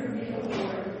 Remember me, O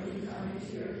Lord, when you come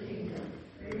into your kingdom.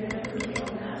 Remember me, O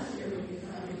Master, when you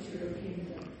come into your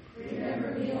kingdom.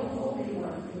 Remember me, O Holy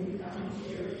One, when you come into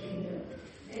your kingdom.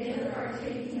 May the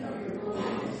partaking of your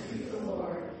holy mystery, the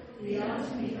Lord, be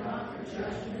unto me not for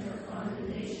judgment or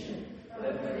condemnation,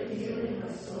 but for the healing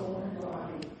of soul and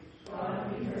body.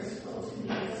 God, be merciful to me,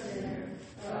 a sinner.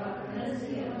 God, cleanse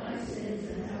me of my sins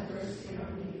and have mercy on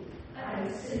me. I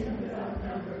have sinned without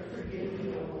number. Forgive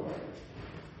me, O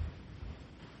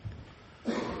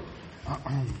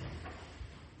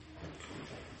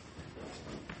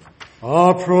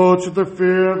Lord. Approach with the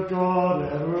fear of God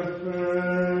and with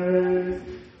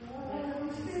praise.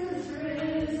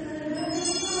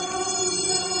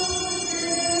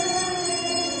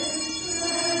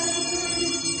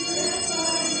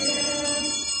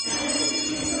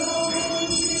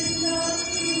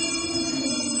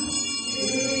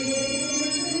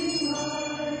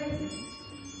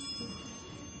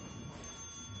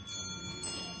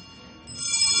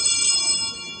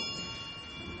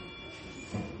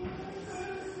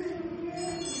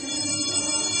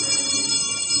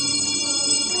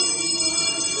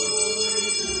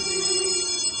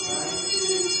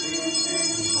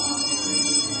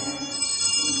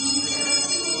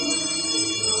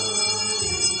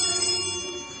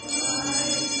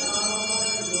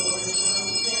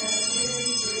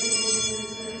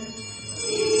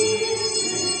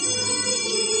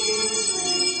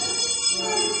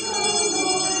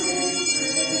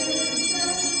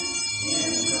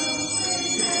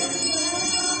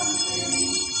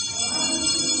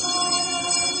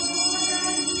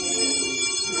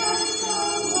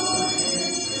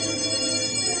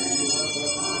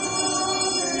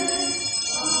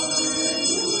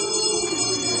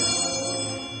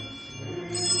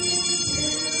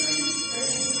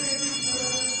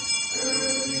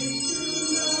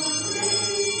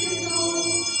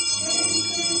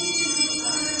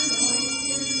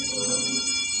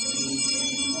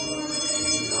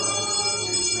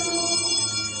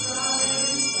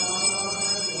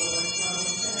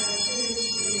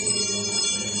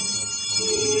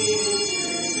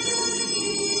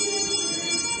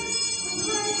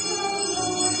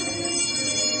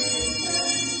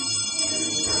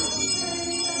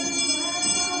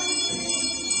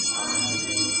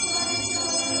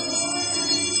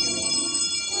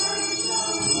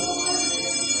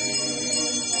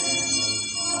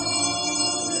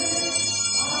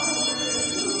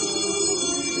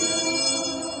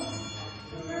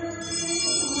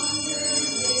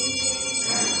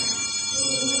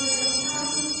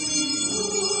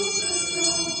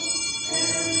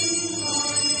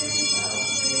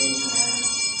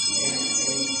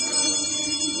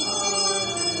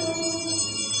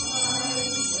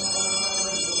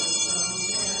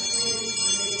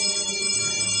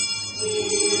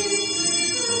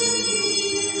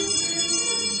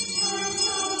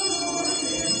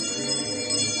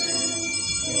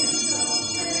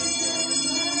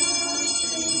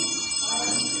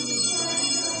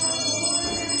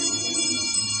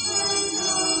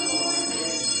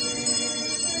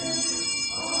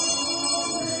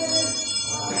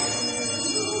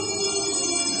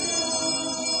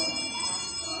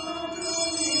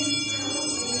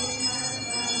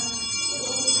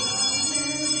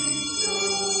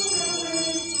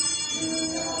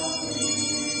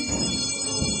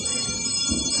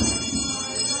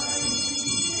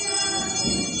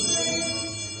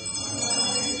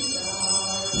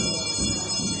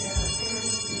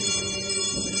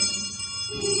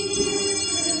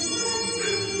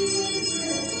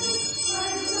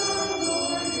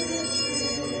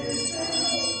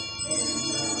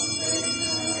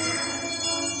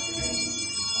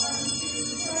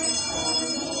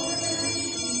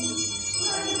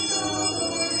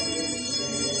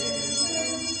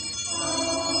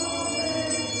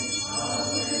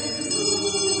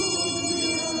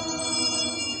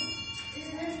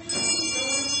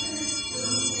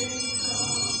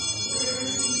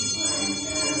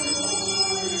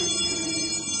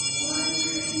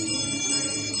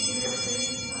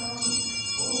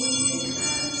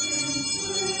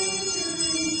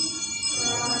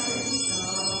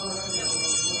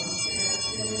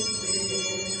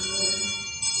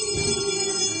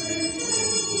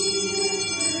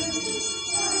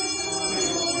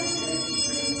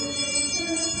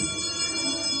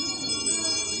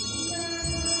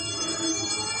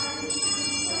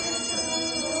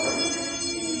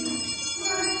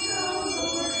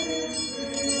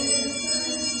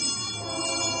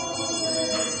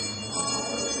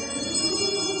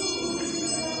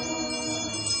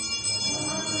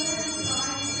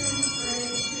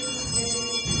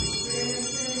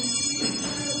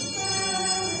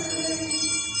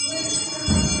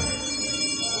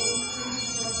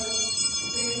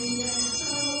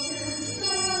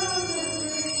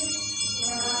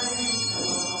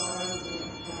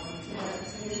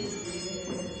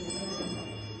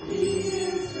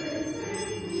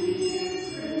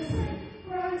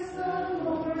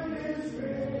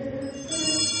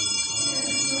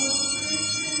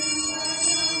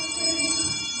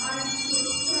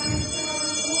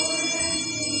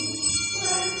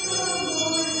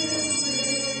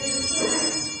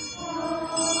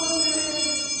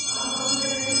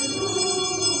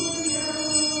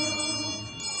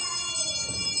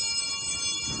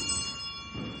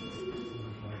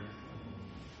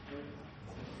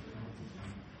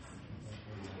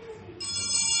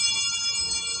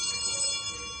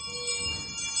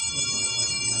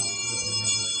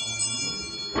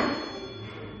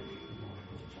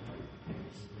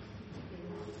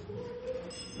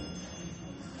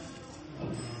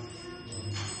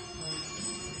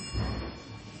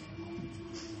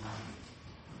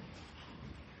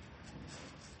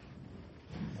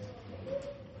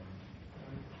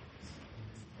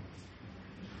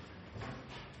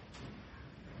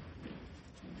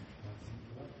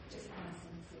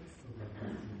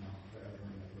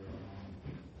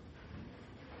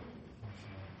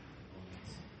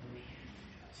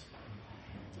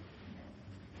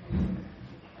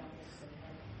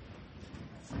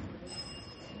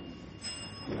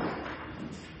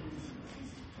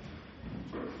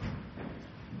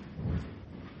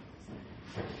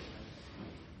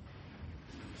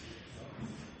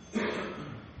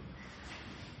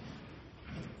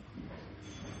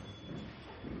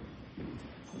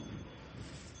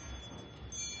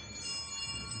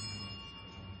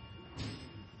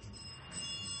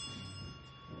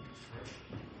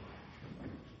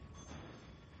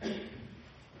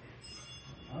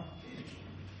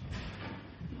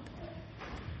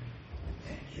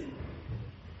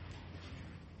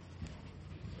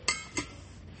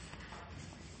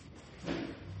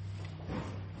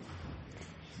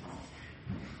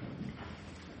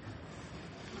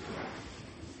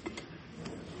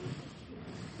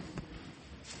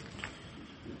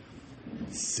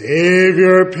 Save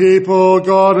your people,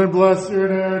 God, and bless your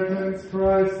inheritance.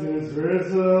 Christ is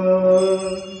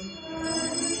risen.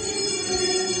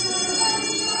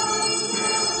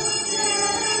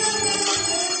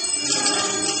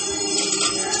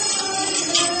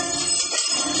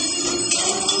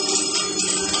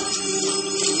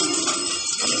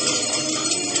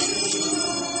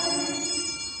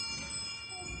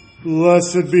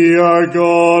 Blessed be our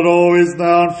God, always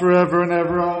now and forever and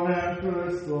ever. Amen.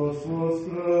 Christos vos.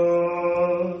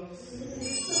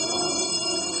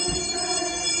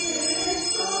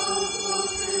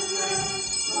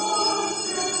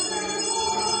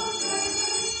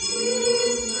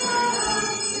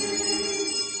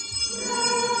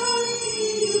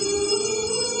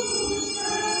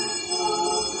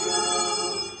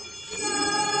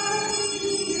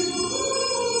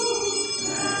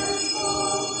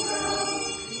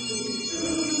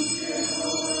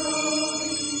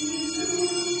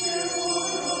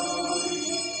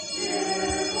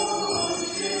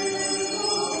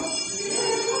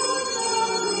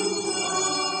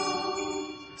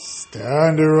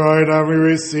 Stand aright, and we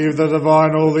receive the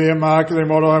divine, holy, immaculate,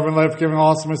 immortal, heaven, life-giving,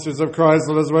 awesome mysteries of Christ.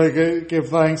 Let us give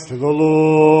thanks to the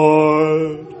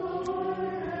Lord.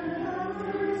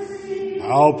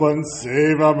 Help and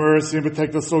save, have mercy, and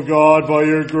protect us, O God, by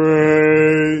your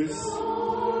grace.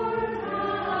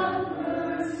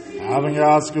 Having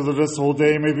asked you that this whole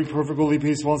day may be perfectly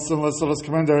peaceful and sinless, let us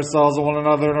commend ourselves and one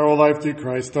another in our whole life to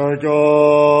Christ our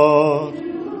God.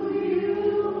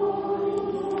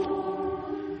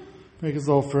 Make us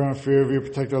all firm in fear of you,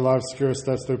 protect our lives, secure our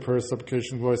steps through prayer,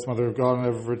 supplication, voice, Mother of God, and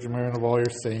ever Virgin Mary, and of all your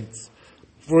saints.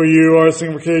 For you, our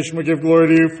sanctification, we give glory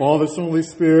to you, Father, Son, Holy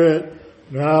Spirit,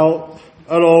 now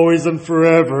and always and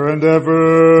forever and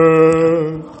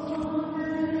ever.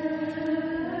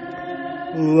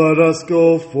 Amen. Let us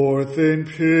go forth in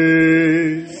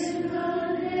peace. In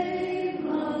the name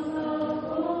of the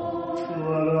Lord.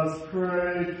 Let us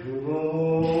pray to the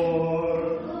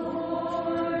Lord.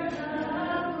 Lord,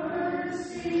 have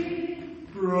mercy.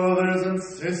 Brothers and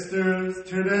sisters,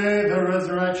 today the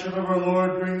resurrection of our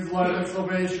Lord brings light and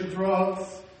salvation to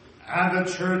us, and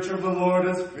the church of the Lord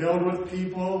is filled with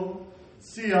people.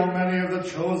 See how many of the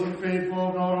chosen faithful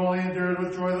have not only endured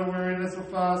with joy the weariness of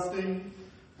fasting,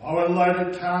 but with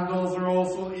lighted candles are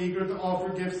also eager to offer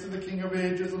gifts to the King of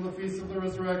Ages on the feast of the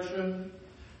resurrection.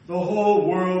 The whole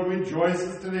world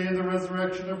rejoices today in the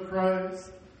resurrection of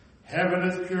Christ. Heaven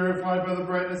is purified by the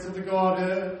brightness of the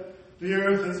Godhead. The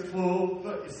earth is clothed,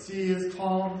 the sea is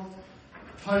calmed,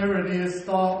 tyranny is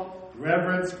stopped,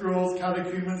 reverence grows,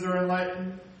 catechumens are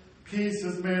enlightened, peace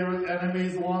is made with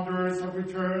enemies, wanderers have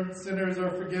returned, sinners are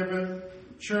forgiven,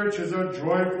 churches are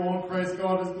joyful, and Christ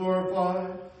God is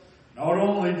glorified. Not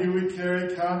only do we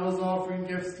carry candles offering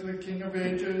gifts to the King of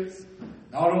Ages,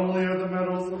 not only are the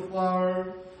meadows the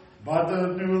flower, but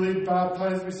the newly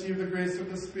baptized receive the grace of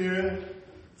the Spirit.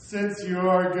 Since you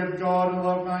are a good God and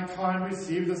love mankind,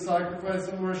 receive the sacrifice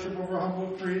and worship of our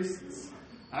humble priests,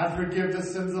 and forgive the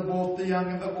sins of both the young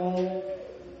and the old.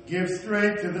 Give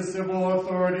strength to the civil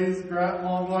authorities, grant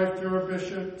long life to our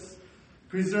bishops,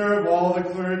 preserve all the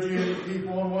clergy and the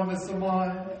people in oneness of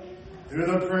mind. Through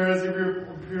the prayers of your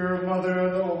pure mother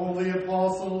and the holy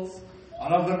apostles,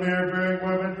 and of the myrrh-bearing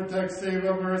women, protect, save,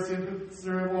 have mercy, and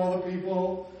preserve all the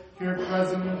people here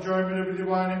present in enjoyment of the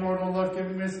divine, immortal,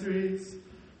 life-giving mysteries.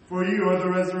 For you are the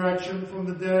resurrection from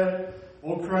the dead,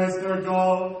 O Christ our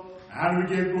God, and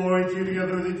we give glory to you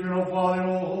together with the eternal Father and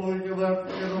all holy, the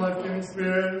life-giving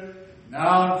Spirit,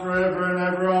 now and forever and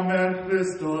ever. Amen.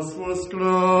 Christos vos.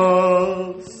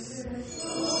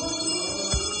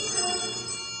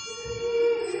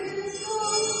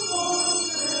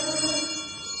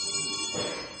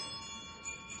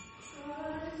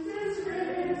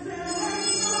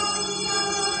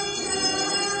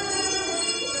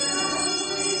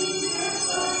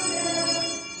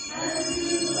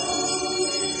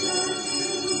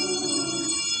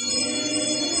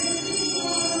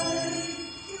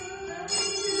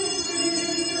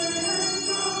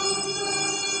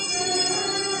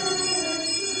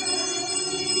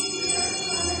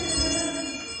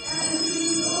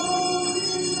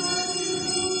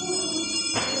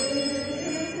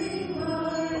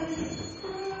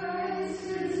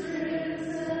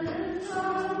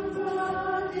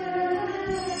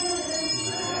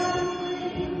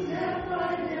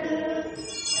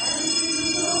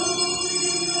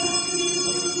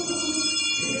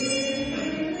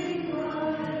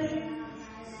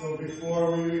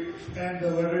 Before we end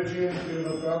the liturgy and do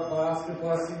the basket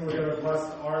blessing, we're going to bless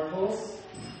the articles.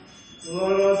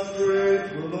 Let us pray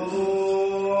to the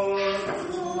Lord.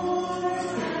 Lord,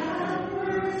 have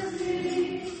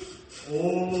mercy. O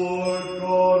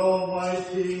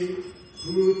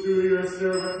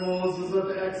servant Moses of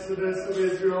the exodus of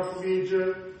Israel from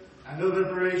Egypt, and the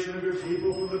liberation of your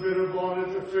people from the bitter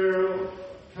bondage of Pharaoh,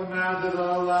 commanded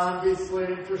that a lamb be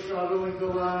slain for shuddling the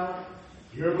lamb,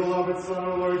 your beloved Son,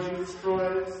 O Lord Jesus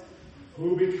Christ,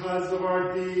 who because of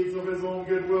our deeds of his own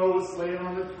goodwill was slain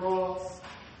on the cross,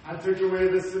 and took away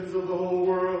the sins of the whole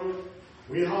world,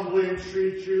 we humbly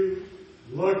entreat you,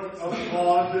 look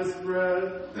upon this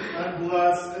bread, and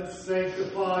bless and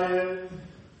sanctify it,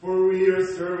 for we, your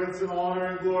servants, in honor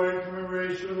and glory and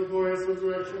commemoration of the glorious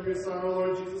resurrection of your Son, O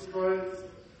Lord Jesus Christ,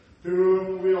 through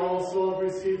whom we also have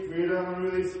received freedom and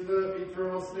release from the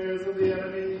eternal snares of the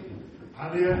enemy,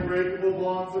 and the unbreakable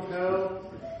bonds of hell.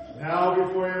 Now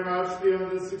before your majesty on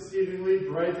this exceedingly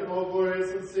bright and all glorious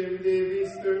and saving day of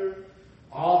Easter,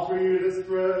 offer you this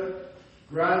bread.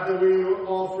 Grant that we who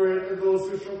offer it, and those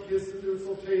who shall kiss it, who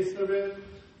shall taste of it,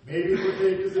 may be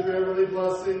partakers of heavenly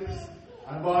blessings,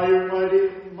 and by your mighty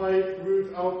might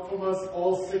root out from us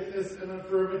all sickness and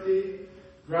infirmity,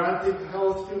 granting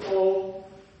health to all.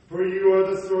 For you are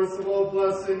the source of all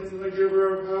blessings and the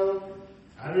giver of health.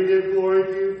 And we give glory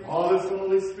to you, Father, Son, and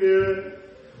Holy Spirit,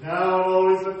 now,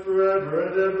 always, and forever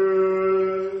and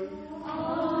ever.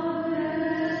 Amen.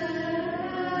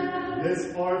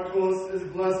 This Marcos is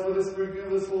blessed by the sprinkling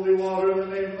of this holy water in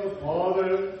the name of the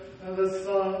Father, and the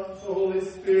Son, and the Holy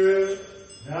Spirit,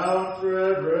 now and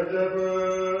forever and ever.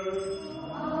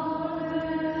 Amen.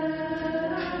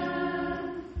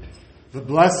 The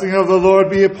blessing of the Lord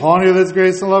be upon you, this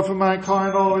grace and love for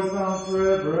mankind, always now and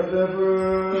forever and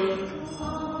ever. Amen.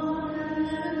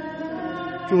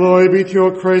 Glory be to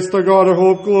your Christ, our God, our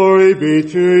hope. Glory be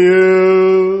to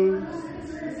you.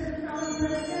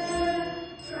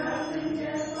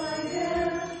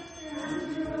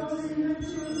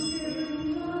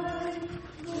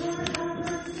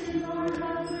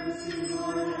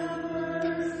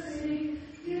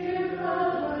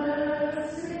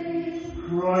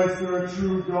 Christ, our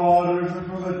true God, risen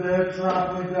from the dead,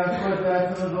 trampling death by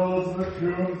death, and those in the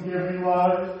tombs giving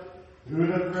life. Through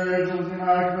the prayers of the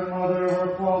Immaculate Mother of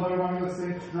our Father among the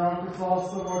saints, John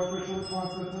Chrysostom, Archbishop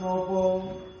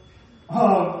Constantinople,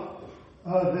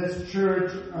 of this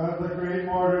church, of the great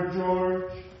martyr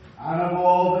George, and of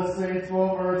all the saints,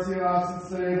 will mercy on us and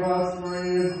save us, for he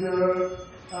is good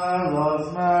and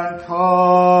loves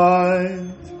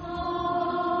mankind.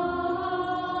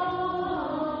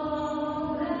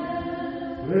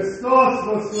 Christos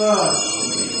voskres!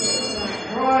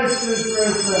 Christ is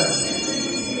risen!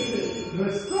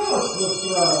 Christos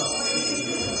voskres!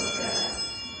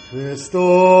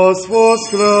 Christos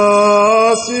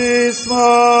voskres is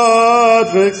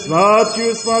matrix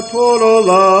Matius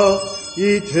matolola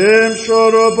item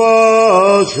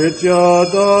shoroba jitya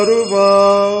daruba.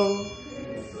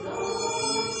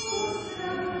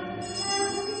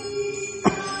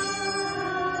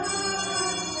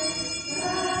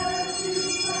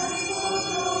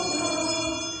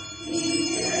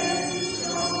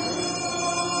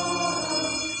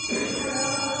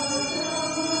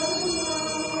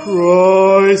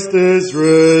 Christ is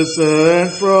risen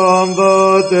from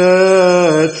the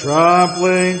dead,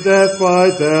 trampling death by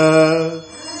death.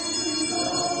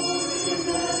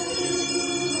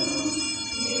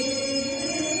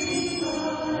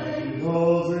 He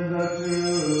rose in the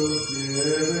tomb,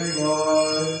 giving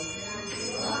life.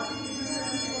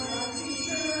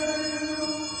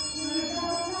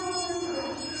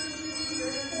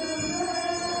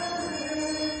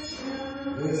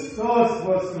 Christos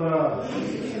voskres!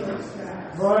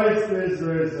 Christ is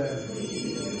risen.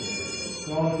 So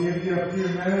I'll give you a few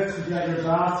minutes to get your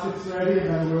baskets ready, and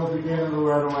then we'll begin the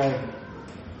right away.